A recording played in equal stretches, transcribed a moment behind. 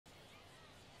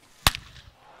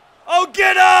Oh,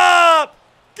 get up!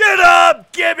 Get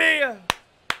up, Gibby!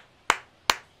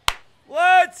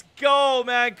 Let's go,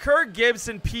 man. Kirk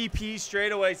Gibson, PP,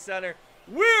 straightaway center.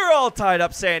 We're all tied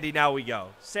up, Sandy. Now we go.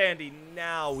 Sandy,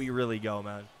 now we really go,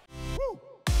 man. Woo.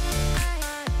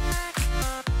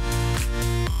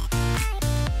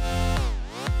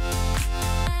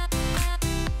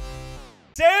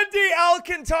 Sandy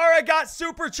Alcantara got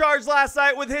supercharged last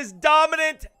night with his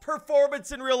dominant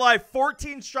performance in real life.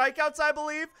 14 strikeouts, I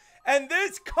believe. And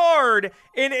this card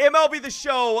in MLB The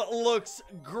Show looks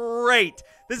great.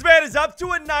 This man is up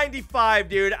to a 95,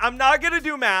 dude. I'm not going to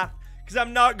do math because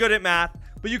I'm not good at math.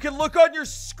 But you can look on your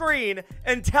screen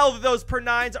and tell that those per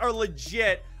nines are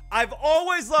legit. I've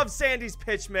always loved Sandy's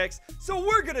pitch mix, so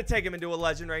we're going to take him into a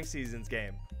Legend Rank Seasons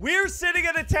game. We're sitting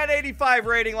at a 1085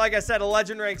 rating, like I said, a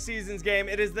Legend Rank Seasons game.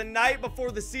 It is the night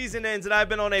before the season ends, and I've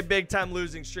been on a big-time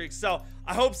losing streak. So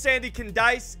I hope Sandy can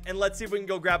dice, and let's see if we can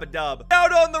go grab a dub.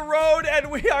 Out on the road, and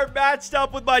we are matched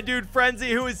up with my dude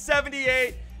Frenzy, who is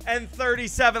 78 and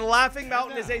 37. Laughing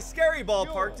Mountain is a scary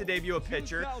ballpark to debut a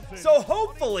pitcher. So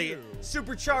hopefully,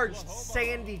 Supercharged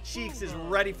Sandy Cheeks is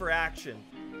ready for action.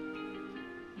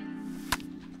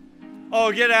 Oh,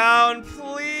 get down,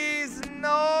 please.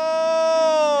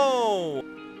 No.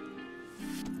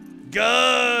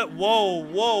 Good. Whoa,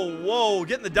 whoa, whoa.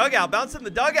 Get in the dugout. Bounce in the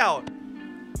dugout.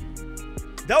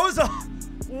 That was a...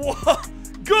 Whoa.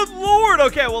 Good Lord.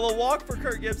 Okay, well, a walk for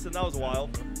Kirk Gibson. That was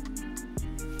wild.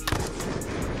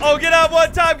 Oh, get up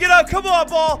one time. Get up. Come on,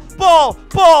 ball. Ball.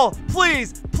 Ball.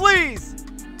 Please. Please.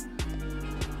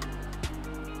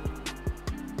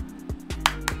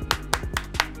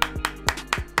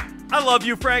 I love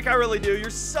you, Frank. I really do. You're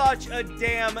such a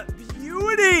damn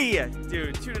beauty.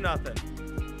 Dude, 2-0.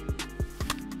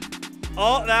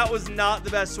 Oh, that was not the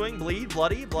best swing. Bleed,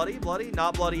 bloody, bloody, bloody.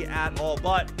 Not bloody at all.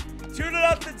 But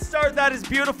 2-0 start. That is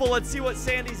beautiful. Let's see what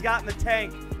Sandy's got in the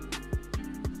tank.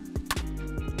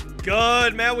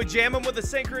 Good, man. We jam him with a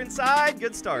sinker inside.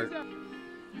 Good start.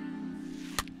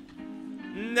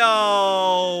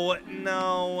 No,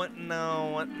 no,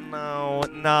 no, no.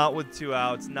 Not with 2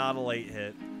 outs. Not a late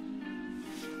hit.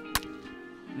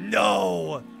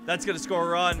 No, that's going to score a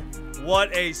run.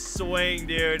 What a swing,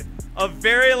 dude. A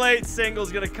very late single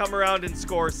is going to come around and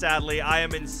score, sadly. I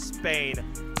am in Spain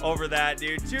over that,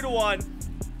 dude. 2-1.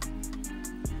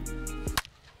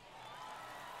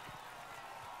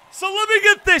 So let me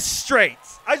get this straight.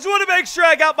 I just want to make sure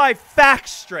I got my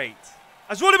facts straight.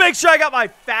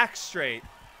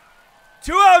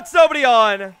 2 outs, nobody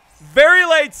on. Very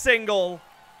late single.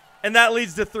 And that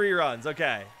leads to 3 runs.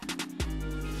 Okay.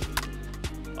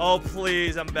 Oh,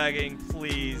 please. I'm begging.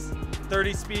 Please.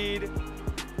 30 speed.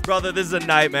 Brother, this is a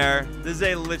nightmare. This is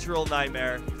a literal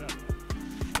nightmare.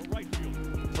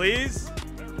 Please.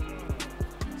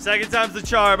 Second time's the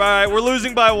charm. All right, we're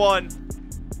losing by 1.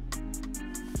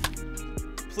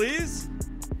 Please.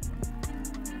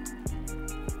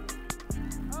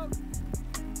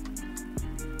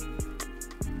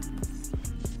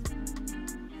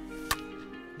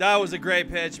 That was a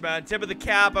great pitch, man. Tip of the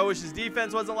cap. I wish his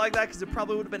defense wasn't like that because it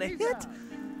probably would have been a hit.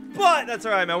 But that's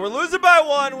all right, man. We're losing by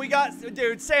 1. We got,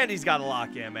 dude, Sandy's got to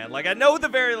lock in, man. Like, I know the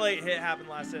very late hit happened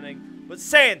last inning, but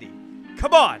Sandy,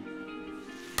 come on.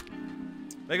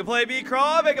 Make a play,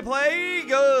 B-Craw. Make a play.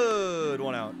 Good.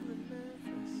 1 out.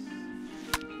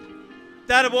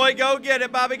 That a boy. Go get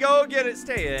it, Bobby. Go get it.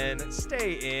 Stay in.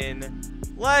 Stay in.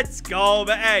 Let's go.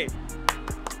 But, hey.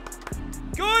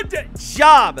 Good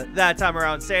job that time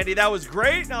around, Sandy. That was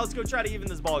great. Now let's go try to even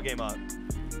this ball game up.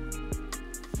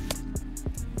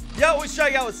 Yeah, we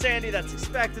strike out with Sandy. That's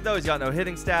expected, though. He's got no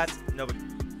hitting stats. Nobody.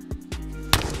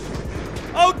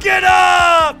 Oh, get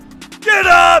up! Get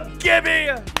up,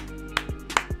 Gibby!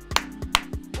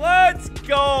 Let's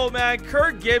go, man.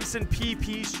 Kirk Gibson,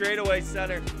 PP, straightaway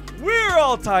center. We're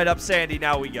all tied up, Sandy.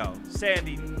 Now we go.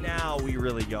 Sandy, now we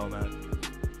really go, man.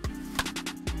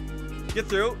 Get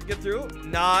through. Get through.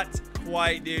 Not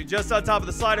quite, dude. Just on top of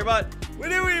the slider, but we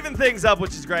do even things up,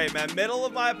 which is great, man. Middle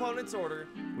of my opponent's order.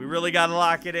 We really got to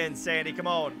lock it in, Sandy. Come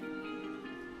on.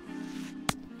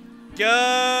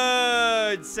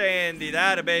 Good, Sandy.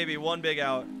 That a baby. 1 big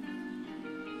out.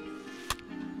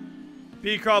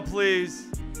 P-Craw, please.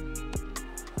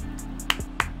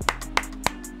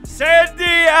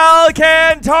 Sandy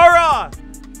Alcantara.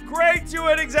 Great 2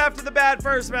 innings after the bad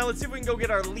first, man. Let's see if we can go get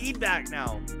our lead back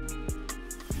now.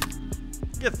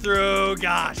 Get through.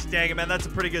 Gosh, dang it, man. That's a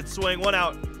pretty good swing. 1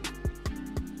 out.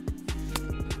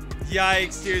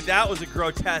 Yikes, dude. That was a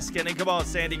grotesque inning. Come on,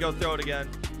 Sandy. Go throw it again.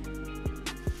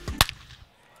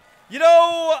 You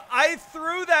know, I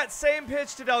threw that same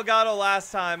pitch to Delgado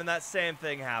last time, and that same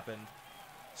thing happened.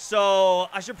 So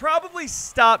I should probably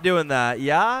stop doing that.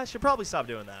 Yeah, I should probably stop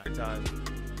doing that. Time.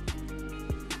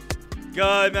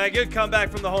 Good, man. Good comeback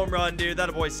from the home run, dude. That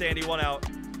a boy, Sandy. 1 out.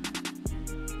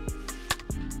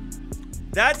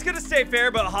 That's going to stay fair,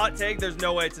 but hot take, there's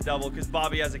no way it's a double because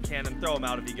Bobby has a cannon. Throw him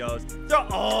out if he goes.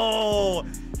 Oh,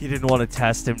 he didn't want to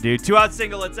test him, dude. 2 out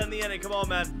single. Let's end the inning. Come on,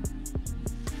 man.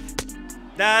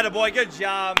 That a boy. Good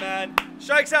job, man.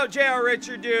 Strikes out J.R.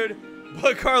 Richard, dude.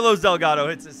 But Carlos Delgado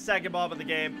hits his 2nd bomb of the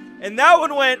game. And that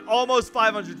one went almost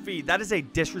 500 feet. That is a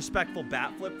disrespectful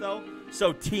bat flip, though.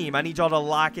 So, team, I need y'all to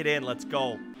lock it in. Let's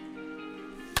go.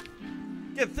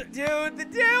 Dude, the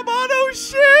damn auto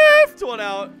shift. 1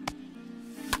 out.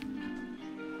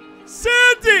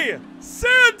 Sandy!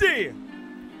 Sandy!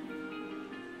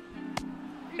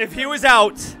 If he was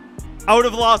out, I would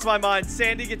have lost my mind.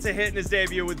 Sandy gets a hit in his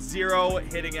debut with 0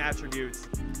 hitting attributes.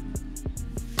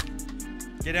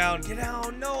 Get down,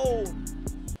 no!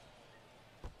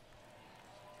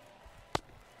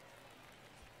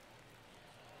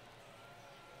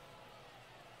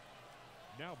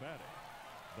 Now batting,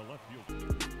 the left fielder.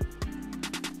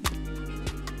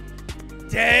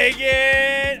 Dang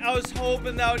it! I was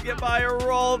hoping that would get by a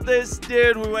roll. This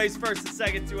dude, we waste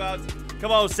 1st and 2nd, 2 outs.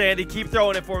 Come on, Sandy, keep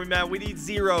throwing it for me, man. We need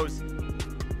zeros.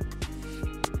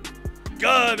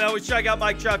 Good, man. We strike out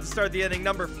Mike Trout to start the inning.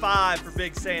 Number 5 for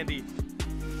Big Sandy.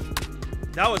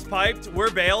 That was piped. We're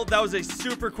bailed. That was a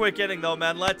super quick inning, though,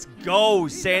 man. Let's go,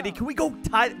 Sandy. Can we go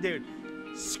tie? Dude,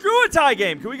 screw a tie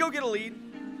game. Can we go get a lead?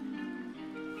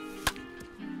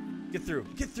 Get through.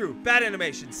 Get through. Bad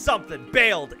animation. Something.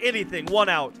 Bailed. Anything. 1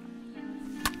 out.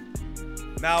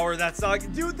 Mauer, that's not...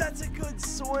 Dude, that's a good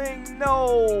swing.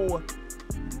 No.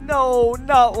 No,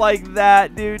 not like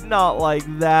that, dude. Not like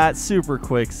that. Super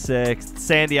quick 6th.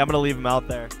 Sandy, I'm going to leave him out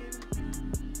there.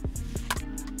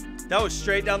 That was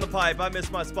straight down the pipe. I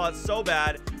missed my spot so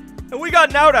bad. And we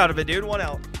got an out of it, dude. 1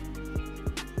 out.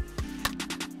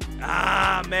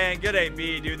 Ah, man. Good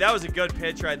AB, dude. That was a good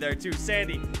pitch right there, too.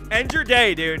 Sandy, end your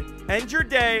day, dude. End your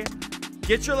day.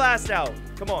 Get your last out.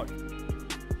 Come on.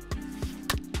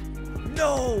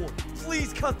 No.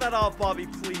 Please cut that off, Bobby.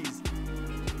 Please.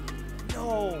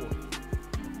 No.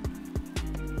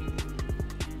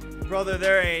 Brother,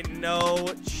 there ain't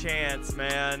no chance,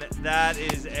 man. That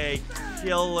is a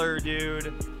killer,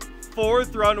 dude.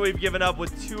 4th run we've given up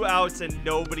with 2 outs and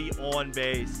nobody on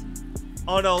base.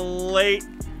 On a late...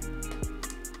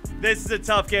 This is a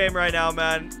tough game right now,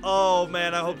 man. Oh,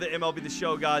 man, I hope the MLB The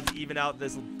Show gods even out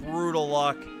this brutal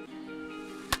luck.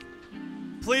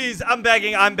 Please, I'm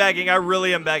begging. I'm begging. I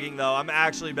really am begging, though. I'm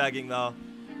actually begging, though.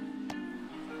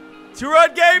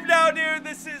 2-run game now, dude.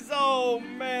 This is... Oh,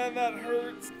 man, that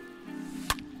hurts.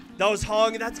 That was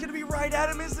hung. That's going to be right at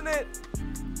him, isn't it?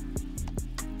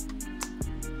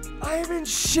 I am in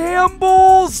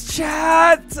shambles,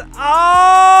 chat.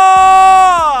 Ah!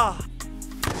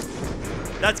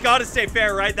 That's got to stay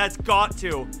fair, right? That's got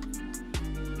to.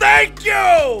 Thank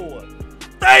you!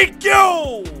 Thank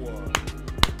you!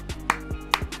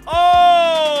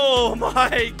 Oh,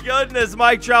 my goodness.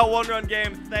 Mike Trout 1-run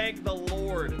game. Thank the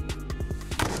Lord.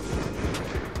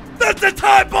 That's a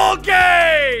tie ball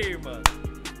game!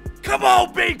 Come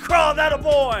on, B-Craw, that a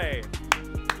boy!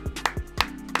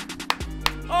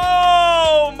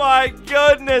 Oh, my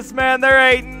goodness, man. There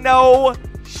ain't no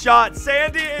shot.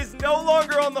 Sandy is no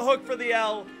longer on the hook for the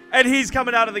L, and he's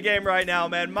coming out of the game right now,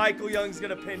 man. Michael Young's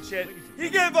going to pinch hit. He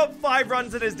gave up 5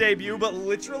 runs in his debut, but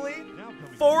literally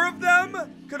 4 of them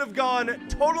could have gone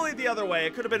totally the other way.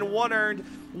 It could have been 1 earned.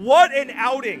 What an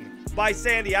outing by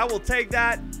Sandy. I will take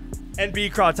that. And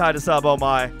B-Craw tied us up. Oh,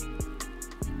 my.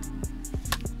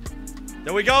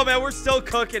 There we go, man. We're still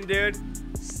cooking, dude.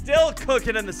 Still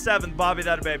cooking in the 7th. Bobby,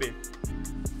 that a baby.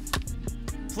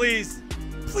 Please.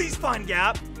 Please find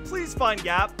gap. Please find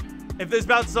gap. If this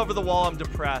bounces over the wall, I'm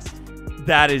depressed.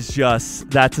 That is just...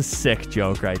 That's a sick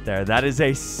joke right there. That is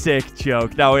a sick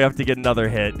joke. Now we have to get another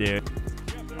hit, dude.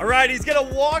 All right, he's going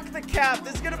to walk the cap.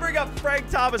 This is going to bring up Frank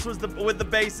Thomas with the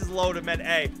bases loaded, man.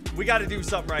 Hey, we got to do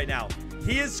something right now.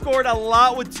 He has scored a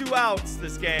lot with 2 outs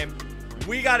this game.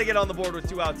 We got to get on the board with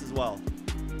 2 outs as well.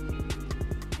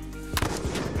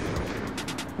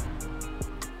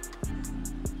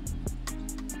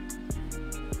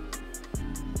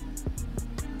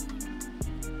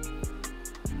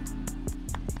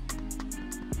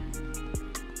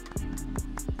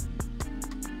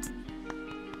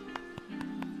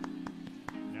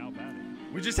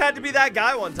 We just had to be that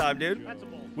guy one time, dude.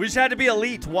 We just had to be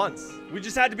elite once. We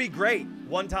just had to be great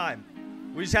one time.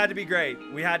 We just had to be great.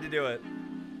 We had to do it.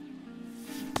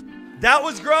 That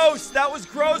was gross. That was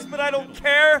gross, but I don't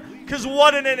care. Because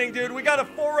what an inning, dude. We got a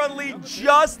 4-run lead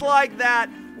just like that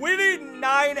We need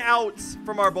 9 outs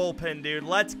from our bullpen, dude.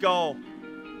 Let's go.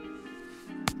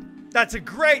 That's a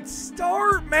great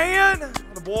start, man.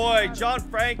 Oh boy, John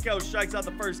Franco strikes out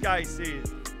the first guy he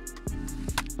sees.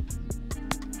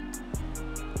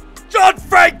 John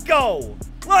Franco!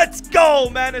 Let's go,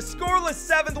 man. A scoreless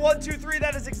 7th, 1, 2, 3.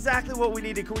 That is exactly what we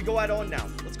needed. Can we go add on now?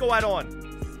 Let's go add on.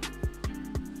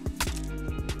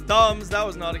 Thumbs. That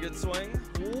was not a good swing.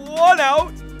 1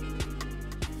 out.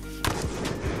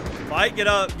 Fight. Get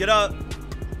up. Get up.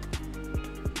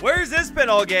 Where's this been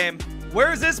all game?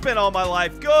 Where's this been all my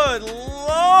life? Good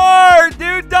Lord,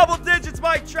 dude. Double digits,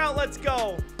 Mike Trout. Let's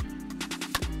go.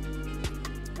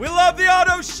 We love the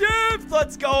auto shift.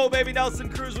 Let's go, baby. Nelson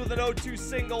Cruz with an 0-2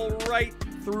 single right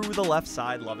through the left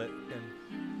side. Love it.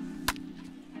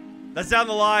 That's down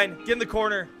the line. Get in the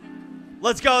corner.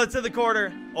 Let's go. It's in the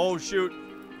corner. Oh, shoot.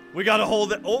 We got to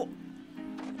hold it. Oh.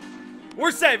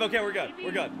 We're safe. Okay, we're good.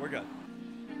 We're good. We're good.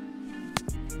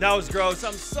 That was gross.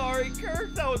 I'm sorry,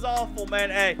 Kirk. That was awful, man.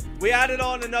 Hey, we added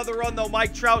on another run, though.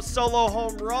 Mike Trout solo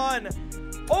home run.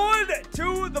 On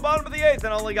to the bottom of the 8th,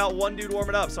 and only got 1 dude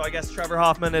warming up, so I guess Trevor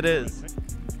Hoffman it is.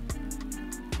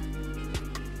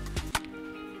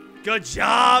 Good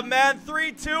job, man.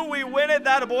 3-2, we win it.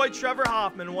 That a boy, Trevor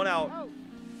Hoffman, 1 out.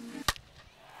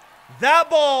 That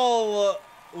ball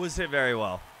was hit very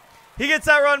well. He gets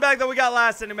that run back that we got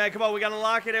last inning, man. Come on, we got to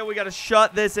lock it in. We got to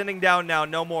shut this inning down now.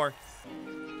 No more.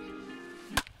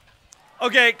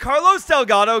 Okay, Carlos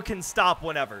Delgado can stop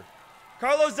whenever.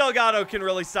 Carlos Delgado can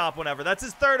really stop whenever. That's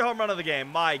his 3rd home run of the game.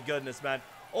 My goodness, man.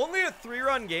 Only a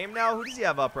 3-run game now. Who does he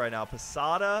have up right now?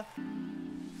 Posada.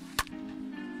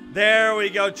 There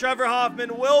we go. Trevor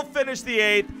Hoffman will finish the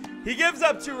 8th. He gives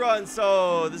up 2 runs,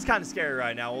 so this is kind of scary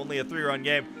right now. Only a 3-run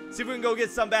game. See if we can go get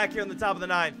some back here in the top of the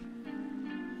 9th.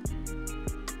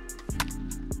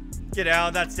 Get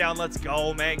down. That's down. Let's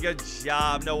go, man. Good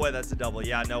job. No way that's a double.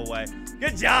 Yeah, no way.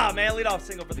 Good job, man. Leadoff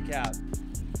single for the Cavs.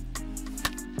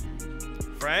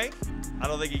 Frank? I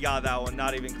don't think he got that one.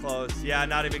 Not even close. Yeah,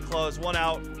 not even close. 1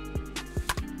 out.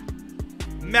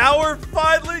 Mauer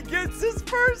finally gets his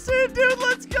first hit, dude.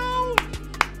 Let's go.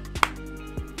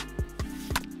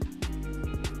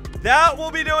 That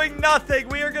will be doing nothing.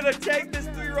 We are going to take this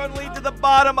 3-run lead to the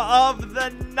bottom of the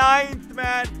 9th,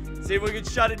 man. See if we can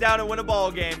shut it down and win a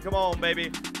ball game. Come on,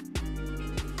 baby.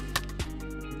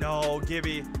 No,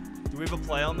 Gibby. Do we have a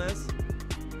play on this?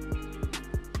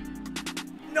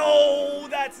 No,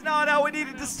 that's not how we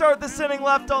needed to start this inning.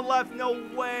 Left on left. No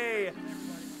way.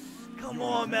 Come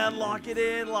on, man. Lock it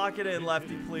in. Lock it in,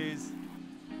 lefty, please.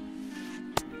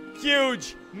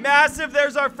 Huge. Massive.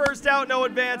 There's our first out. No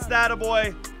advance. That a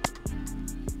boy.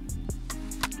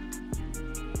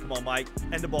 Come on, Mike.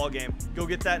 End the ball game. Go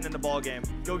get that and end the ball game.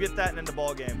 Go get that and end the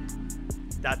ball game.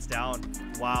 That's down.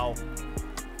 Wow.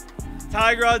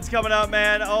 Tiger Rod's coming up,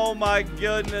 man. Oh, my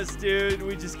goodness, dude.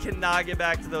 We just cannot get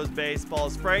back to those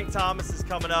baseballs. Frank Thomas is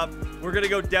coming up. We're going to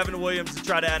go Devin Williams to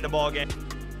try to end a ball game.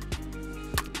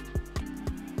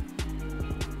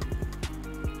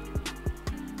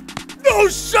 No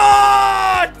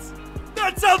shot!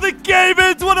 That's how the game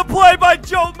ends. What a play by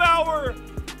Joe Mauer.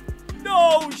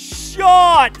 No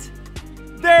shot.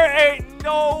 There ain't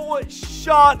no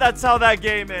shot. That's how that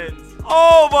game ends.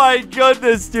 Oh my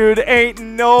goodness, dude. Ain't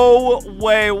no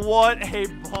way. What a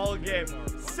ball game.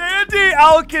 Sandy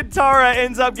Alcantara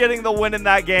ends up getting the win in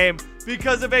that game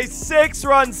because of a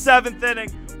 6-run 7th inning.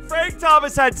 Frank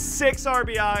Thomas had 6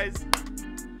 RBIs.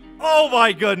 Oh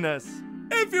my goodness.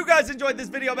 If you guys enjoyed this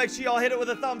video, make sure y'all hit it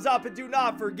with a thumbs up and do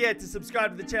not forget to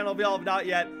subscribe to the channel if y'all have not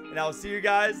yet. And I will see you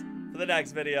guys for the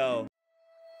next video.